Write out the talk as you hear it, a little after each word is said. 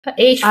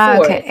H4.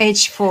 Okay,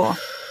 h4.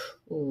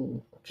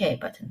 Ooh, okay,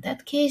 but in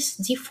that case,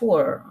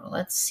 d4.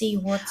 Let's see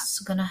what's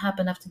gonna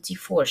happen after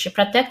d4. She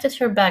protected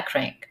her back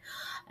rank.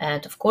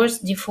 And of course,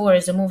 d4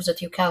 is a move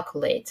that you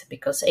calculate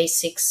because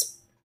a6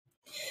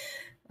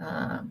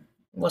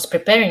 was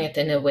preparing it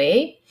in a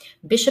way.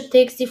 Bishop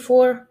takes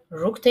d4,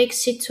 rook takes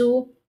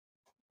c2,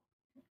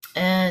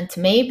 and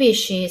maybe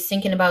she's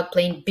thinking about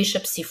playing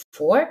bishop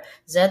c4.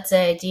 That's the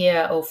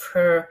idea of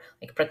her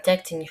like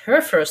protecting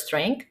her first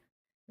rank.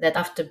 That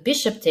after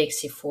bishop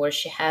takes c4,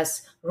 she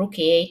has rook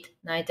e8,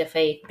 knight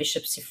f8,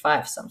 bishop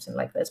c5, something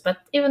like this. But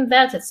even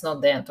that, it's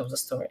not the end of the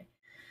story.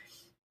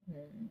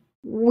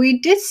 We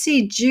did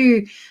see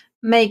Ju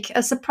make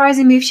a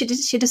surprising move. She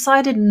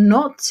decided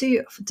not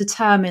to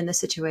determine the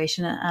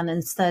situation and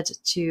instead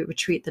to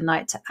retreat the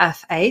knight to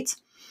f8.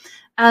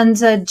 And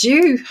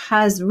Ju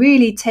has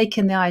really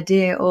taken the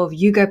idea of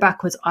you go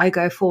backwards, I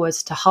go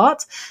forwards to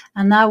heart.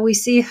 And now we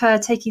see her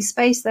taking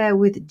space there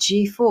with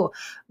g4,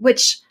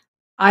 which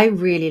I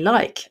really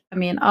like. I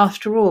mean,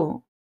 after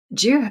all,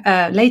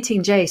 Lei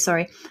Tingjie,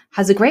 sorry,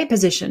 has a great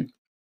position.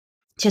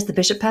 She has the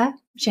bishop pair.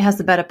 She has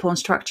the better pawn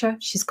structure.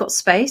 She's got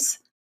space.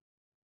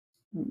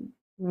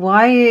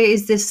 Why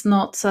is this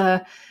not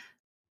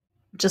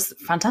just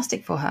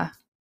fantastic for her?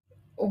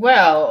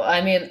 Well,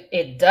 I mean,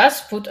 it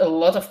does put a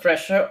lot of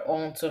pressure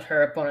onto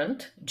her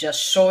opponent,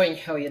 just showing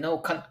her,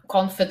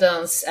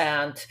 confidence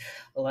and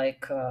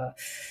like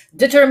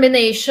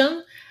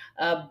determination.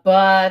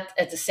 But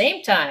at the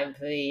same time,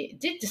 we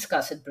did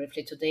discuss it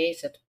briefly today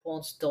that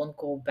pawns don't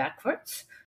go backwards.